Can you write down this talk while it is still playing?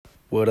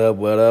What up,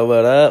 what up,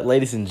 what up,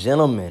 ladies and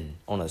gentlemen,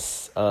 on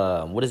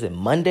what is it,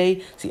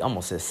 Monday? See, I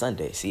almost said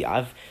Sunday. See,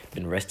 I've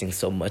been resting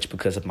so much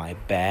because of my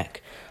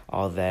back.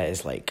 All that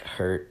is,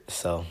 hurt.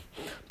 So,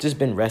 just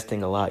been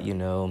resting a lot,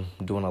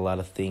 doing a lot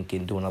of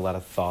thinking, doing a lot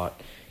of thought.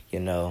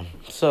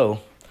 So,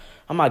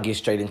 I'm going to get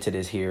straight into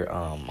this here.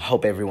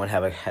 Hope everyone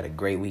had a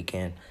great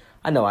weekend.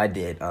 I know I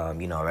did.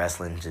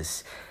 Wrestling,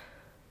 just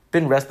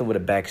been wrestling with a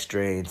back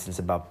strain since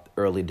about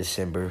early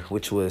December,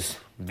 which was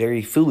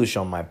very foolish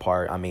on my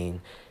part. I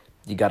mean,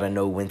 you got to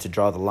know when to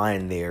draw the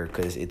line there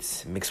because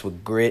it's mixed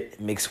with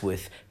grit, mixed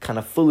with kind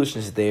of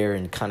foolishness there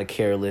and kind of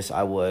careless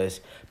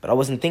but I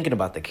wasn't thinking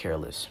about the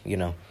careless,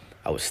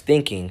 I was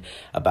thinking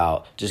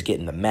about just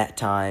getting the mat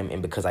time,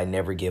 and because I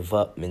never give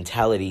up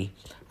mentality,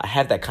 I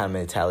have that kind of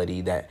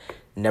mentality, that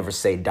never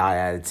say die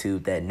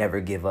attitude, that never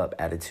give up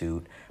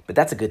attitude, but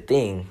that's a good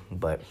thing,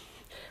 but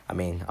I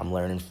mean, I'm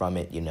learning from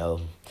it,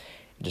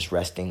 just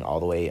resting all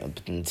the way up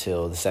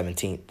until the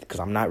 17th, because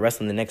I'm not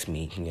wrestling the next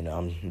meet,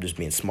 I'm just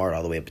being smart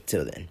all the way up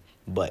until then.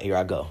 But here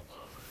I go.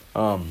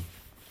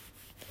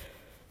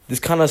 This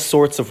kind of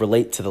sorts of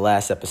relate to the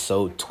last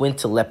episode, twin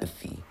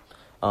telepathy.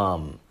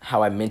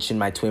 How I mentioned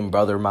my twin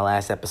brother in my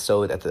last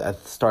episode, at the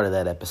start of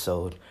that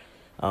episode.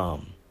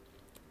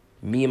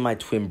 Me and my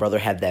twin brother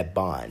had that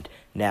bond.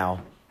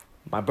 Now,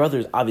 my brother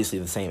is obviously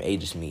the same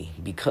age as me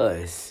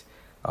because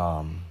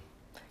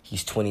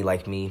he's 20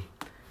 like me.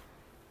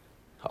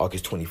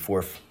 August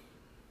 24th,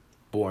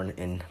 born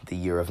in the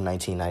year of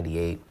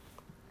 1998.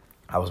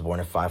 I was born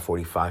at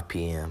 5:45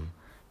 p.m.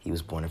 He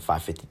was born at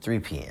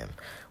 5:53 p.m.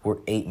 We're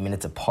 8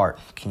 minutes apart.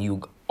 Can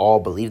you all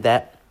believe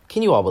that?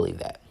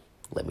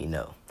 Let me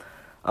know.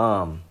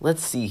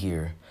 Let's see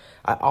here.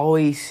 I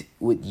always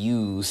would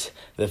use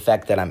the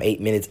fact that I'm 8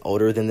 minutes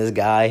older than this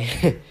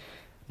guy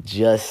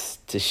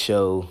just to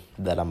show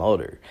that I'm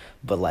older.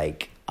 But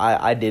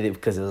I did it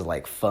because it was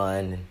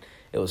fun.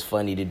 It was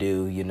funny to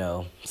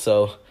do,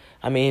 So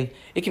I mean,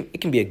 it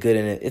can be a good,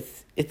 and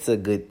it's a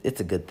good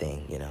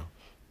thing,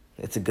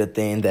 It's a good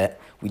thing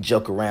that we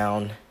joke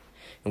around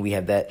and we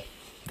have that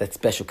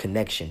special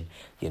connection,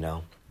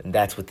 And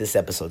that's what this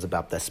episode's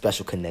about, that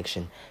special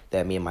connection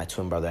that me and my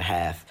twin brother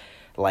have.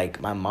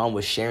 My mom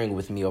was sharing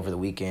with me over the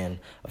weekend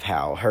of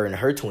how her and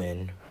her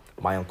twin,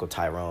 my uncle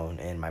Tyrone,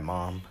 and my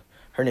mom,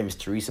 her name is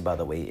Teresa, by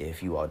the way,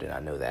 if you all did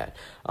not know that.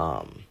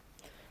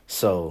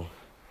 So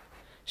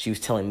she was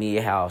telling me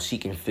how she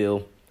can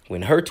feel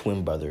when her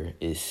twin brother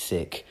is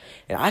sick.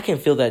 And I can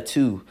feel that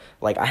too.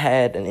 I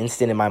had an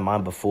instant in my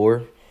mind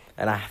before,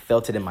 and I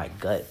felt it in my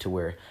gut to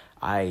where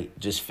I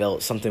just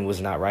felt something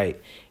was not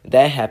right.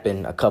 That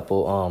happened a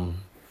couple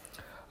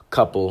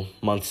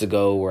months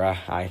ago where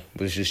I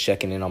was just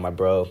checking in on my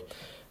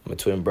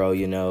twin bro,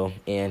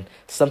 and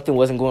something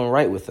wasn't going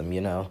right with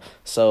him,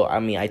 So,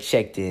 I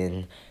checked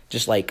in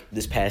just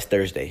this past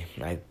Thursday.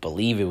 I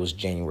believe it was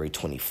January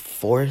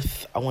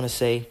 24th, I want to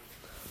say.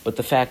 But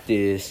the fact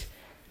is,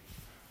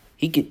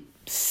 he could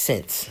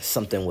sense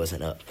something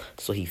wasn't up.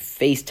 So he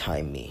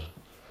FaceTimed me.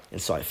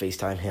 And so I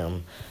FaceTimed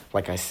him.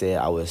 Like I said,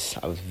 I was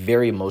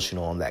very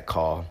emotional on that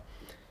call.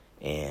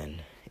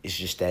 And it's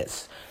just that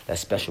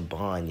special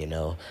bond,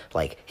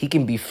 he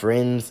can be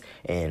friends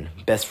and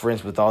best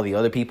friends with all the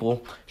other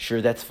people. Sure,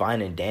 that's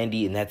fine and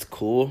dandy and that's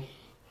cool.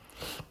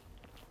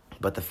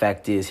 But the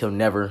fact is, he'll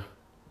never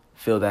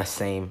feel that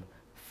same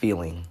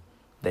feeling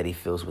that he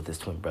feels with his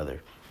twin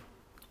brother,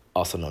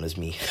 also known as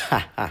me.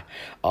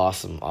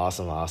 Awesome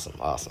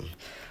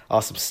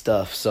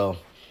stuff. So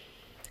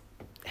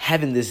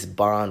having this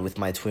bond with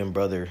my twin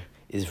brother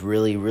is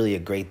really, really a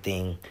great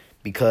thing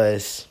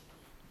because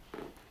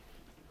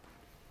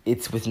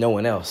it's with no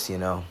one else,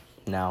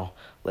 Now,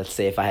 let's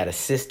say if I had a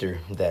sister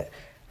that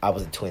I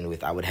was a twin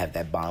with, I would have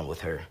that bond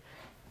with her.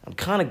 I'm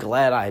kind of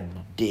glad I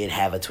did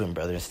have a twin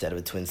brother instead of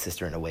a twin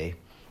sister in a way,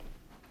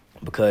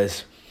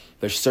 because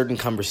there's certain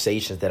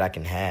conversations that I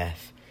can have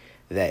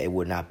that it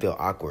would not feel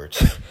awkward.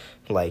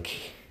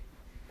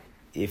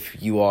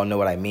 If you all know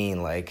what I mean,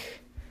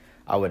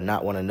 I would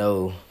not want to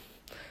know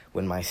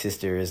when my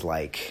sister is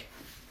I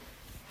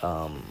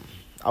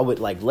would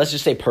let's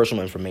just say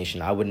personal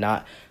information. I would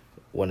not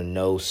want to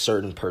know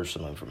certain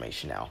personal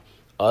information now.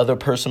 Other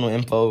personal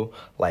info,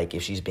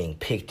 if she's being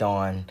picked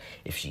on,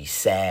 if she's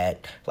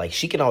sad,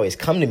 she can always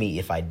come to me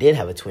if I did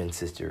have a twin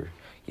sister,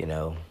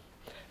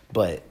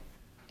 But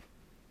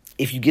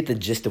if you get the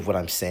gist of what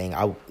I'm saying,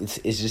 it's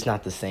just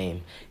not the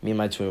same. Me and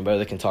my twin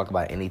brother can talk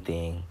about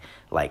anything.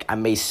 I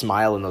may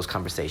smile in those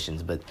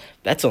conversations, but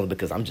that's only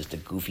because I'm just a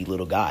goofy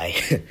little guy.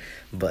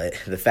 But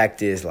the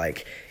fact is,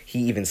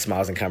 he even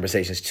smiles in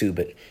conversations too.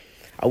 But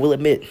I will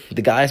admit,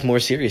 the guy's more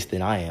serious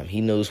than I am.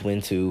 He knows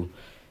when to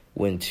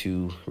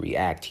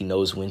react. He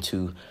knows when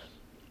to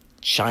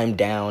chime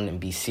down and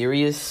be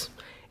serious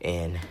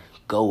and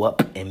go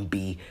up and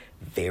be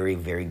very,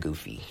 very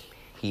goofy.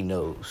 He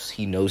knows.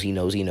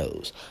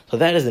 So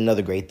that is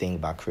another great thing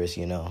about Chris,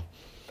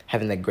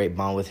 Having that great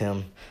bond with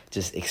him,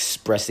 just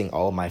expressing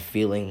all my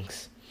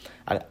feelings.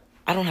 I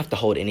don't have to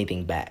hold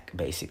anything back,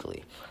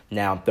 basically.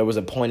 Now, there was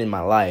a point in my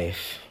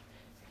life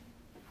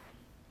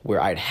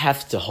where I'd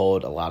have to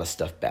hold a lot of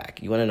stuff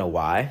back. You want to know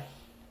why?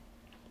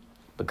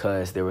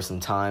 Because there were some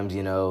times,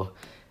 me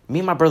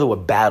and my brother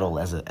would battle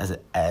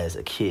as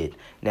a kid.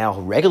 Now,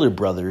 regular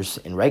brothers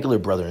and regular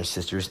brother and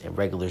sisters and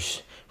regular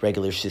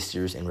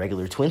sisters and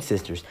regular twin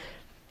sisters,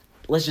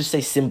 let's just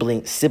say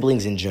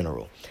siblings in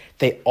general,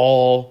 they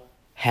all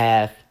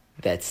have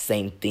that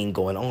same thing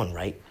going on,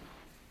 right?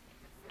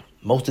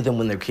 Most of them,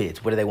 when they're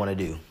kids, what do they want to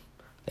do?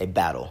 They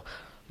battle.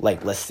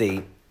 Like, let's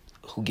say,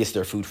 who gets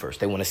their food first.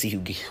 They want to see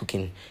who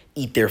can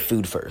eat their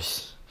food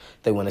first.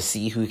 They want to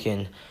see who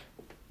can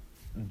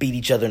beat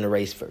each other in a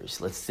race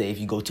first. Let's say if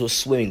you go to a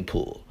swimming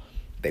pool,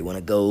 they want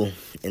to go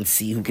and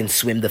see who can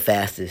swim the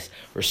fastest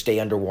or stay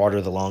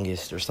underwater the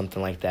longest or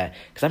something like that.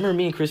 Because I remember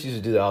me and Chris used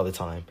to do that all the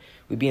time.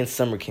 We'd be in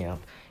summer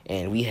camp,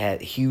 and we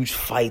had huge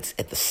fights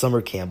at the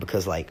summer camp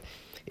because,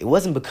 it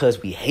wasn't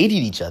because we hated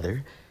each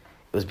other.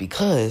 It was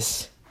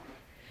because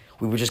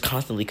we were just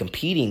constantly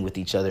competing with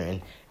each other.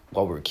 And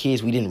while we were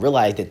kids, we didn't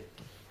realize that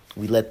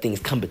we let things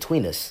come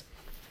between us.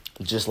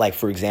 Just like,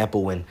 for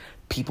example, when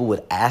people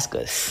would ask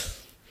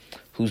us,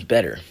 who's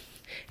better?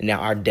 And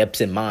now our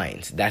depths and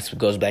minds. That's what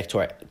goes back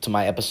to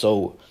my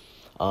episode,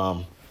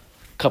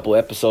 couple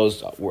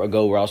episodes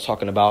ago where I was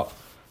talking about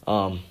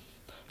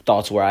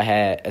thoughts where I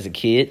had as a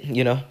kid,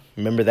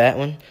 Remember that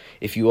one?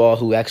 If you all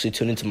who actually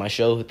tune into my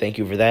show, thank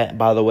you for that,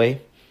 by the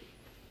way.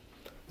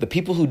 The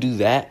people who do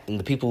that and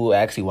the people who are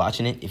actually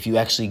watching it, if you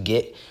actually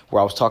get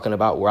where I was talking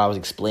about, where I was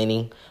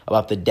explaining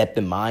about the depth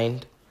in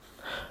mind,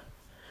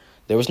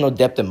 there was no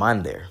depth in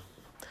mind there.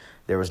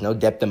 There was no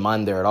depth in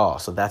mind there at all.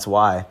 So that's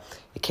why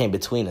it came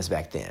between us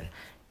back then.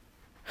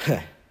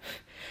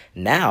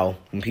 Now,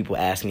 when people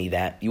ask me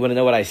that, you want to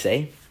know what I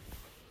say?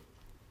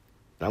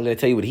 I'm going to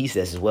tell you what he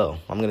says as well.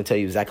 I'm going to tell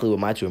you exactly what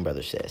my twin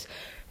brother says.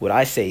 What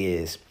I say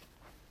is,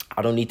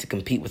 I don't need to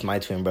compete with my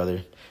twin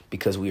brother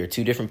because we are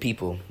two different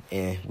people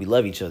and we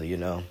love each other,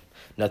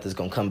 Nothing's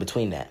going to come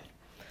between that.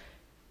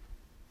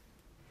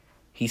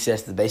 He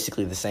says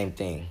basically the same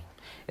thing.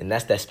 And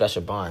that's that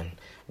special bond.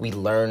 We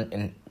learn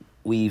and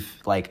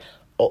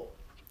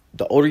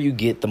the older you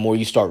get, the more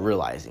you start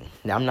realizing.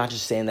 Now, I'm not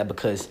just saying that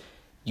because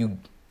you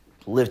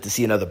live to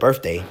see another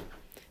birthday.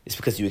 It's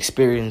because you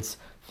experience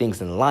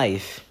things in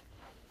life,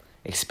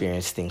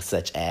 experience things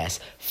such as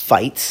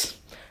fights,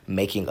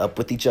 making up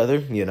with each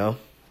other,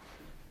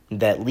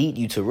 that lead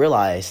you to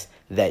realize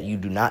that you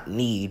do not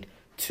need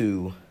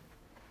to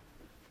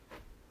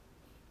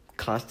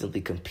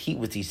constantly compete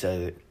with each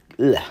other.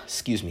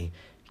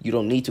 You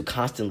don't need to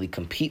constantly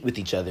compete with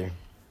each other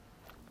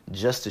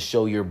just to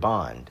show your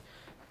bond.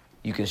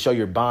 You can show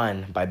your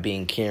bond by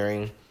being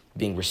caring,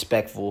 being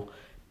respectful,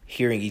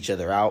 hearing each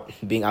other out,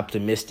 being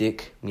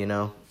optimistic,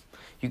 You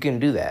can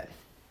do that.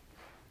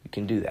 You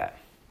can do that.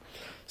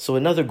 So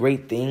another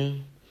great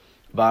thing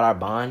about our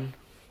bond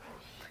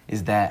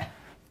is that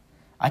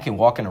I can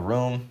walk in a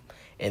room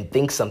and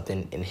think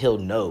something and he'll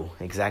know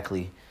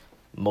exactly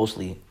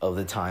mostly of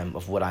the time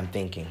of what I'm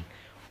thinking.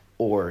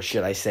 Or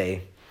should I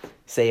say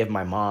if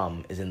my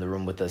mom is in the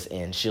room with us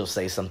and she'll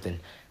say something,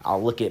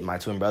 I'll look at my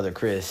twin brother,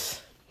 Chris,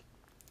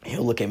 and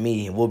he'll look at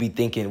me and we'll be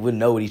thinking, we'll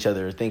know what each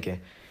other are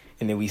thinking.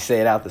 And then we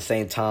say it out at the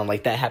same time.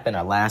 Like that happened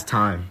our last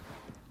time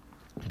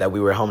that we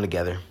were home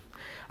together.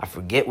 I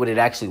forget what it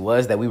actually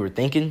was that we were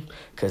thinking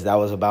because that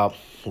was about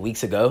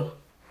weeks ago.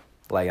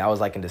 I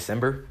was in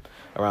December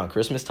around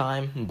Christmas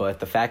time. But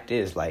the fact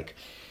is,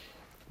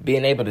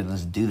 being able to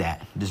just do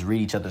that, just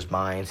read each other's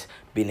minds,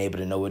 being able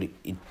to know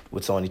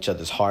what's on each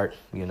other's heart,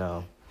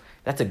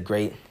 that's a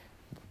great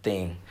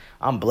thing.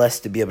 I'm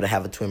blessed to be able to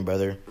have a twin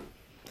brother.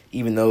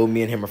 Even though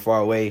me and him are far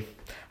away,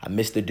 I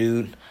miss the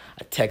dude.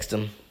 I text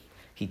him.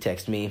 He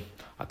texts me.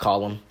 I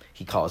call him.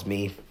 He calls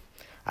me.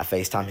 I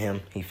FaceTime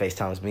him. He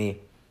FaceTimes me.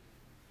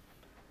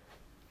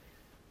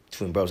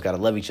 Twin bros got to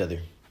love each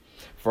other.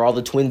 For all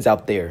the twins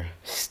out there,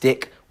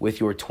 stick with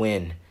your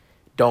twin.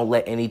 Don't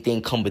let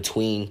anything come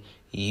between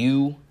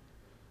you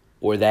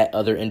or that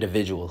other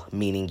individual,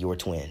 meaning your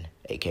twin,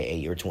 a.k.a.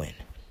 your twin.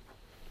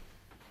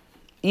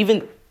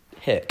 Even,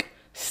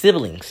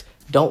 siblings,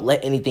 don't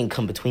let anything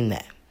come between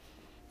that.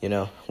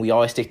 We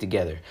always stick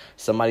together.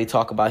 Somebody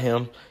talk about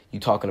him, you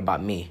talking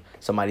about me.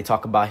 Somebody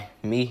talk about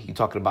me, you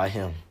talking about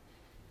him.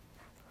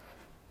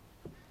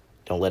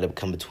 Don't let it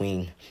come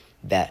between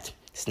that.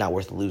 It's not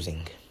worth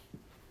losing.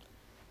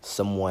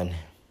 Someone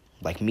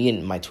like me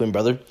and my twin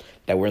brother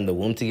that were in the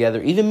womb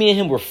together, even me and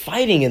him were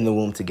fighting in the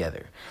womb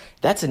together.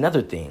 That's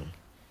another thing.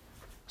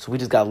 So we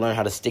just got to learn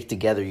how to stick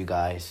together, you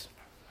guys.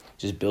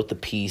 Just build the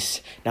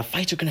peace. Now,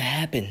 fights are going to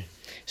happen.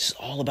 It's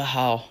all about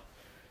how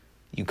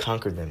you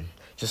conquer them.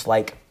 Just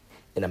like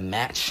in a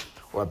match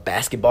or a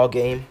basketball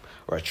game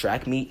or a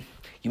track meet,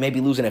 you may be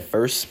losing at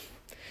first,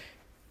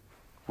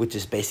 which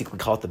is basically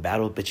called the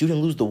battle, but you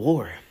didn't lose the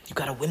war. You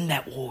got to win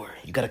that war.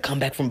 You got to come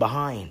back from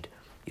behind,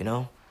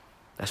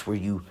 That's where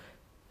you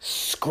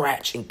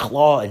scratch and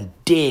claw and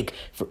dig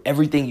for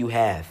everything you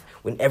have,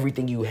 when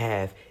everything you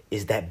have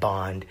is that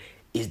bond,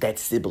 is that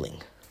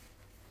sibling.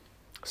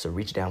 So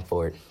reach down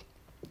for it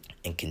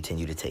and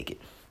continue to take it.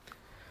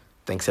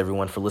 Thanks,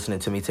 everyone, for listening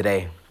to me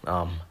today.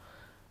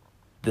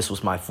 This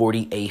was my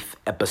 48th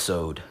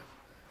episode.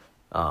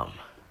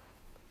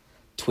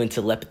 Twin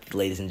telepathy,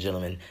 ladies and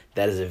gentlemen.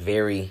 That is a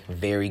very,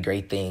 very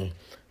great thing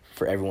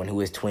for everyone who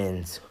is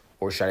twins,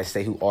 or should I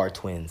say who are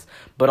twins,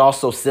 but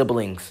also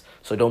siblings.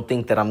 So don't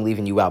think that I'm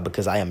leaving you out,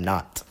 because I am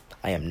not.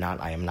 I am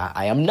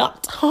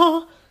not.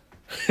 Huh?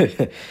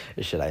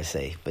 Should I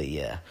say? But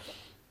yeah.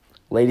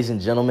 Ladies and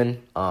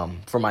gentlemen,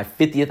 for my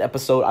 50th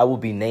episode, I will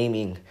be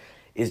naming,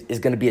 is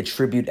going to be a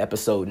tribute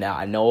episode. Now,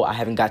 I know I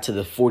haven't got to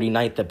the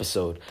 49th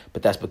episode,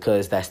 but that's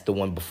because that's the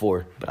one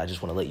before. But I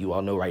just want to let you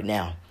all know right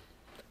now.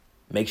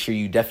 Make sure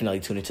you definitely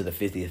tune into the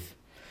 50th,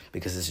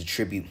 because it's a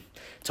tribute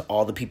to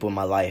all the people in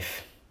my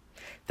life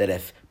that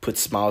have put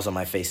smiles on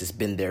my face. It's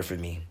been there for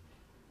me.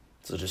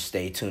 So just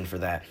stay tuned for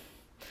that.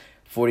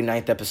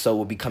 49th episode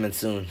will be coming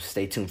soon.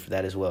 Stay tuned for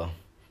that as well.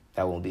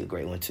 That will be a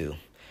great one too.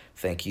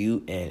 Thank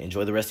you, and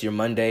enjoy the rest of your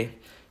Monday.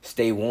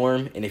 Stay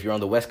warm, and if you're on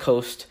the West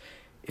Coast,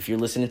 if you're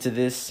listening to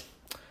this,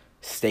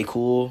 stay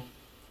cool.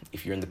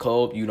 If you're in the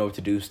cold, you know what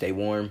to do. Stay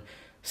warm,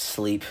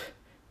 sleep,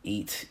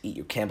 eat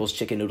your Campbell's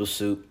chicken noodle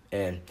soup,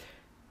 and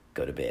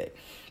go to bed.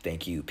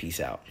 Thank you. Peace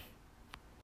out.